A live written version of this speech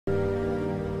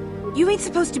You ain't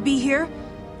supposed to be here.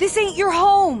 This ain't your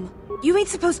home. You ain't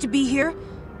supposed to be here.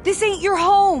 This ain't your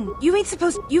home. You ain't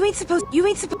supposed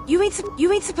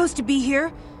to be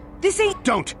here. This ain't.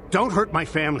 Don't hurt my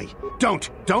family. Don't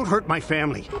hurt my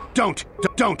family. Don't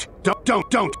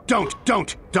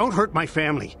hurt my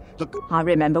family. Look. I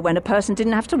remember when a person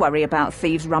didn't have to worry about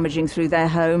thieves rummaging through their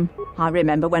home. I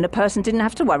remember when a person didn't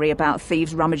have to worry about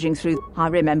thieves rummaging through. I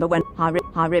remember when a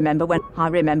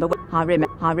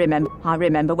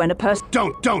person.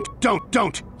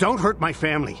 Don't hurt my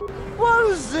family.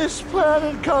 What is this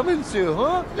planet coming to,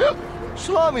 huh?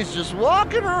 Slummy's just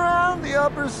walking around the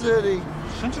upper city.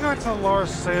 Shouldn't you go to the lower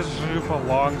stage you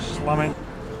belong, Slummy?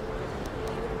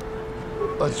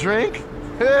 A drink?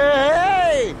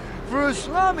 Hey! For a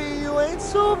Slummy, you ain't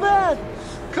so bad.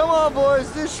 Come on, boys.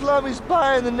 This Slummy's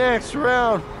buying the next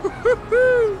round.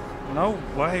 No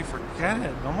way, forget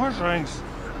it. No more drinks.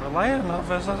 We're late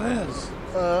enough as it is.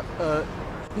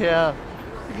 Yeah.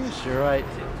 I guess you're right.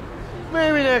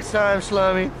 Maybe next time,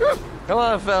 Slummy. Come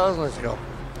on, fellas, let's go.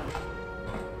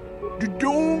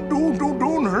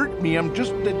 Don't hurt me. I'm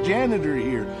just the janitor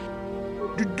here.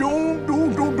 Don't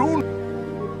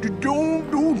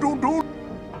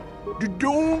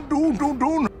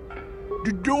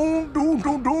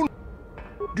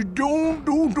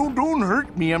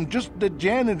hurt me. I'm just the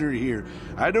janitor here.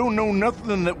 I don't know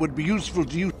nothing that would be useful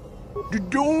to you.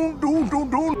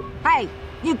 Don't. Hey,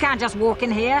 you can't just walk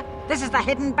in here. This is the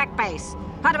hidden back base.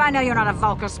 How do I know you're not a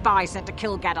Vulcan spy sent to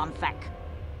kill Gadon Thek?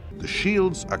 The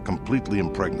shields are completely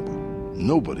impregnable.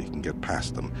 Nobody can get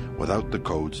past them without the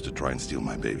codes to try and steal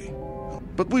my baby.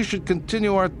 But we should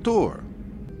continue our tour.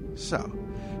 So,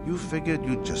 you figured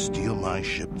you'd just steal my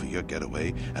ship for your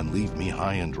getaway and leave me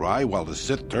high and dry while the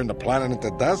Sith turn the planet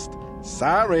into dust?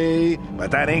 Sorry,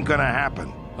 but that ain't gonna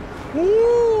happen.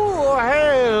 Ooh,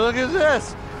 hey, look at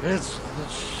this. It's the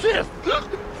Sith.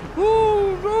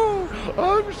 Oh, no,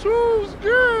 I'm so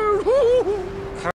scared.